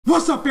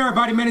What's up,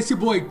 everybody, man? It's your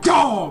boy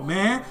Dog,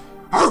 man.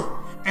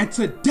 And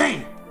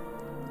today,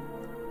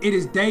 it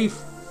is day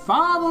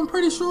 5, I'm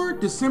pretty sure,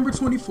 December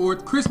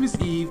 24th, Christmas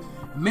Eve.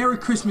 Merry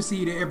Christmas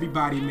Eve to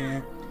everybody,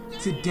 man.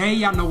 Today,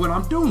 y'all know what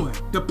I'm doing.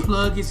 The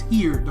plug is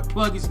here. The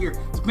plug is here.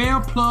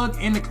 Spam plug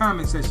in the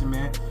comment section,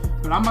 man.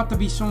 But I'm about to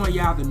be showing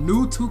y'all the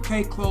new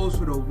 2K clothes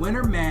for the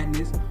Winter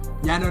Madness.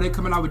 Y'all know they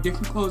coming out with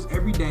different clothes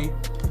every day.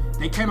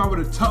 They came out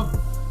with a tough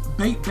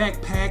bait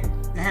backpack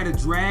that had a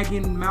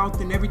dragon mouth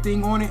and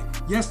everything on it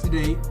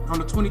yesterday on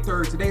the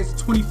 23rd. Today is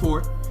the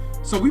 24th.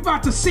 So we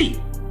about to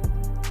see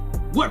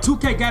what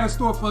 2K got in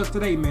store for us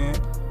today, man.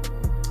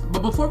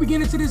 But before we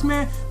get into this,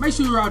 man, make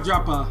sure y'all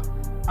drop a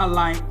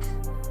like,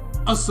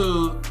 a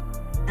sub,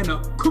 and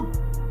a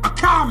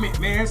comment,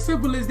 man.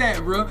 Simple as that,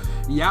 bro.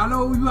 Y'all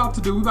know what we about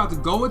to do. We about to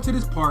go into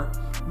this part,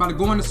 about to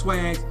go into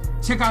swags,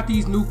 check out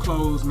these new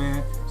clothes,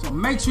 man. So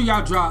make sure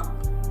y'all drop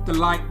the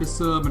like, the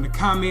sub, and the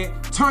comment.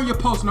 Turn your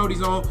post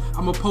notices on.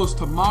 I'm gonna post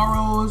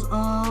tomorrow's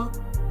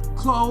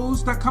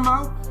clothes that come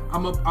out.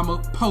 I'm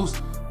gonna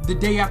post the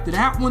day after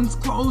that one's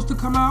clothes to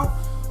come out.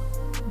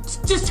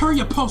 Just turn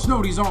your post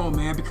notices on,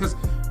 man, because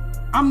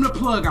I'm the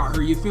plug out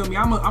here, you feel me?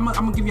 I'm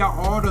gonna give y'all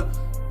all the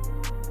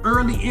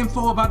early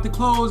info about the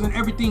clothes and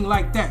everything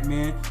like that,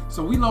 man.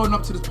 So we loading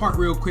up to this part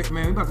real quick,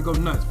 man. We about to go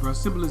nuts, bro.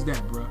 Simple as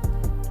that, bro.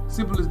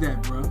 Simple as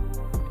that, bro.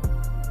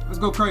 Let's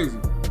go crazy.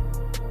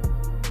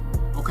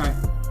 Okay,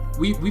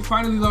 we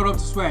finally load up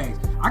to swags.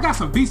 I got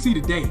some VC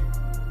today.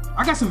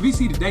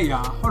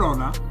 Y'all. Hold on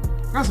now.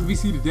 I got some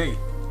VC today.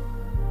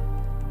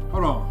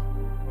 Hold on.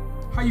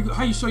 How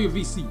you show your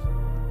VC?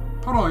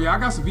 Hold on, y'all. I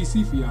got some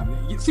VC for y'all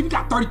today. See, we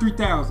got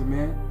 33,000,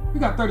 man. We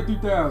got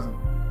 33,000.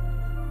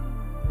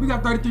 We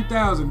got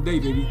 33,000 today,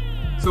 baby.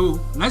 So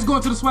let's go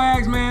into the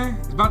swags, man.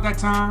 It's about that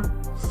time.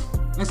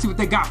 Let's see what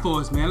they got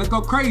for us, man. Let's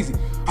go crazy.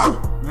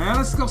 Man,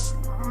 let's go.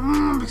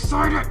 I'm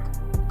excited.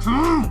 Come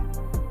on.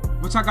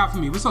 What y'all got for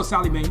me? What's up,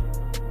 Sally Mae?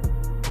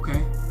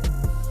 Okay.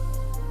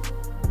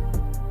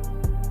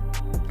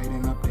 They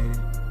didn't update it.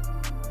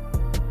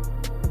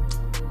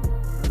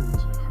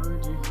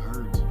 Heard you.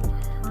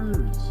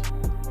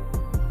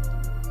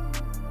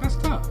 That's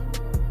tough.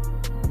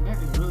 That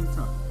is really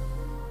tough.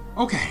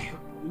 Okay.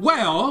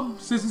 Well,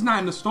 since it's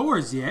not in the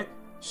stores yet,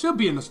 should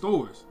be in the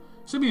stores.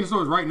 Should be in the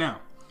stores right now.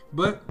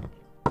 But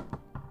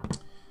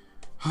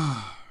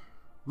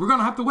we're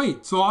gonna have to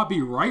wait. So I'll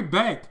be right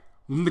back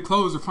when the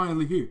clothes are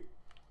finally here.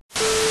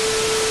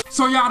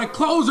 So y'all, the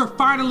clothes are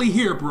finally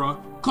here, bro.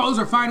 Clothes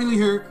are finally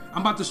here.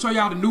 I'm about to show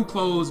y'all the new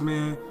clothes,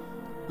 man.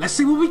 Let's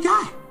see what we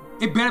got.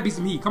 It better be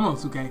some heat. Come on,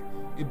 2K.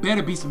 It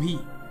better be some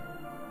heat.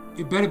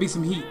 It better be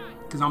some heat,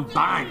 because I'm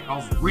buying it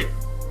off rip.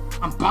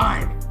 I'm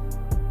buying it.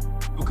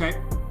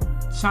 Okay.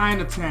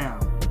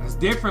 Chinatown. That's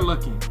different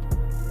looking.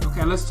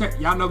 Okay, let's check.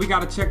 Y'all know we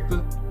gotta check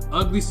the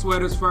ugly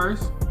sweaters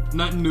first.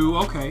 Nothing new.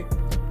 Okay.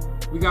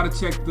 We gotta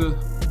check the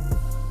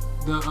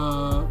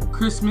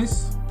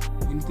Christmas.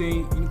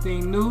 Anything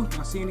new?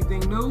 Y'all see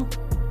anything new?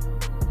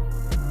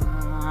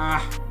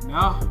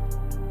 No.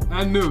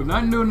 Nothing new.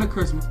 Nothing new in the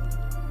Christmas.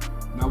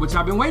 Now what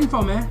y'all been waiting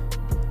for, man?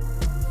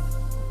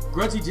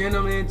 Grudgy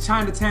Gentleman,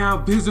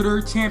 Chinatown,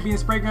 Visitor, Champion,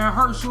 Sprayground,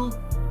 Herschel.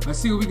 Let's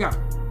see what we got.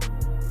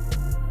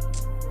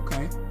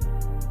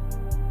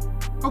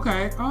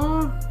 Okay,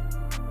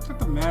 check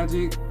the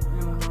magic.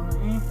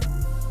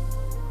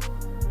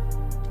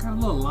 Got a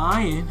little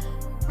lion.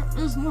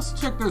 Let's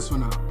check this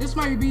one out. This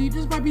might be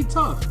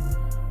tough.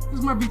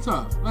 This might be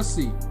tough. Let's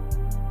see.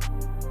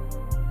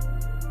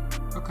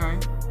 Okay,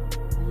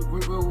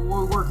 what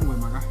we're working with,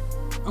 my guy.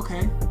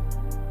 Okay,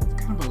 it's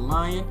kind of a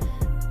lion.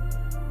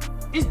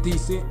 It's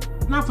decent.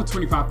 Not for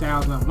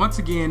 25,000. Once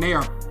again, they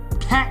are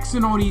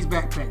taxing on these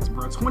backpacks,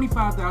 bro.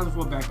 25,000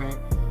 for a backpack.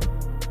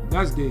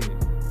 That's dead.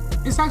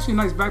 It's actually a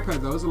nice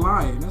backpack though. It's a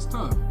lion. That's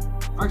tough.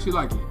 I actually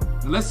like it.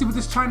 Now let's see what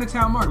this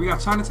Chinatown market. We got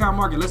Chinatown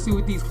market. Let's see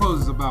what these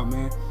clothes is about,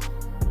 man.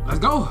 Let's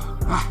go.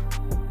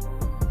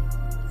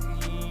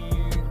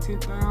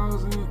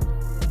 10,000.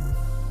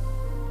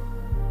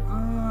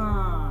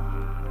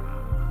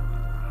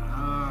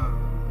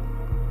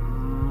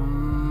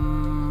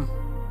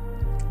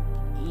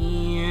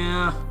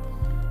 Yeah.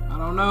 I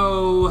don't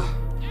know.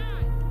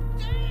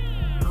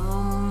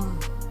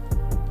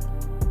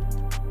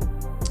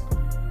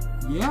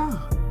 Yeah,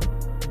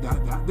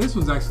 this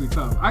one's actually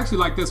tough. I actually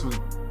like this one.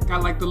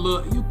 Got like the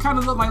little, you kind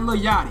of look like Lil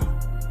Yachty.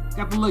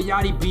 Got the Lil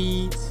Yachty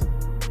beads.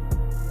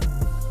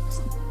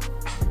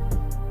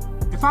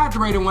 If I had to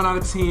rate it 1 out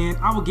of 10,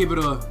 I would give it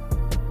a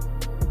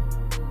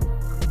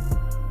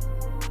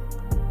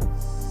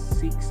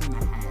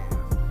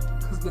 6.5.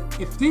 Because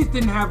if these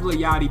didn't have Lil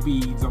Yachty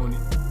beads on it,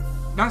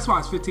 that's why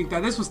it's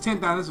 15,000. This was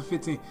 10,000. This was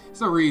 15.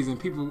 It's a reason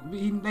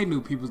they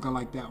knew people was gonna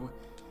like that one.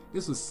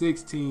 This was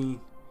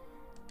 16.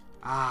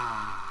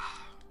 I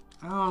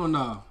don't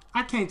know.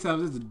 I can't tell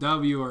if this is a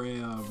W or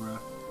L, bro.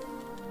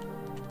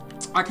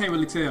 I can't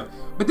really tell.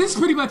 But this is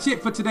pretty much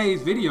it for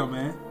today's video,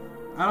 man.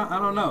 I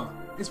don't know.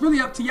 It's really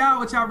up to y'all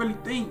what y'all really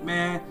think,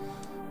 man.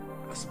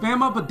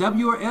 Spam up a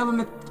W or L in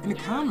the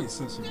comment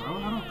section, bro.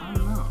 I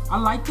don't know. I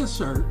like this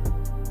shirt.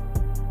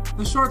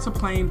 The shorts are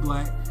plain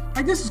black.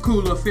 Like, this is cool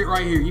little fit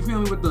right here. You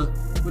feel me with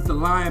the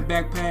lion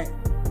backpack?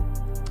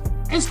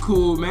 It's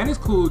cool, man. It's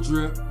cool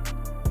drip.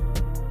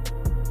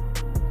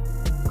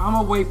 I'm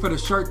gonna wait for the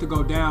shirt to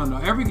go down though.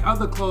 Every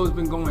other clothes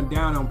been going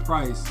down on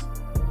price,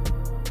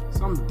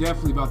 so I'm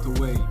definitely about to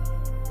wait.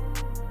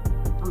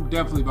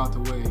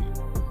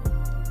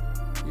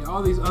 Yeah,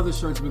 all these other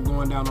shirts been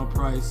going down on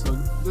price, so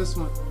this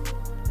one,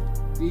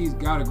 these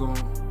gotta go on.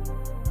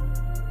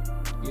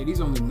 Yeah,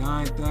 these only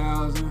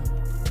 9,000.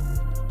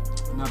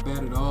 Not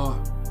bad at all.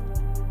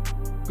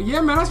 But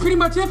yeah, man, that's pretty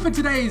much it for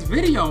today's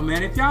video,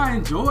 man. If y'all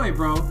enjoy,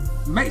 bro,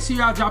 make sure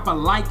y'all drop a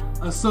like,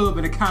 a sub,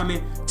 and a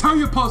comment. Turn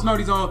your post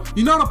notices on.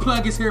 You know the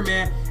plug is here,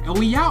 man. And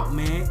we out,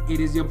 man.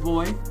 It is your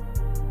boy.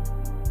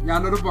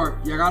 Y'all know the bark.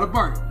 Y'all gotta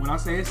bark. When I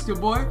say it's your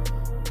boy,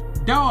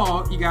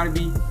 dog, you gotta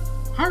be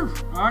her.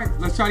 Alright,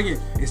 let's try it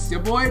again. It's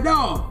your boy,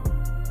 dog.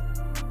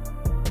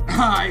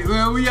 Alright,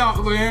 man, we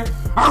out, man.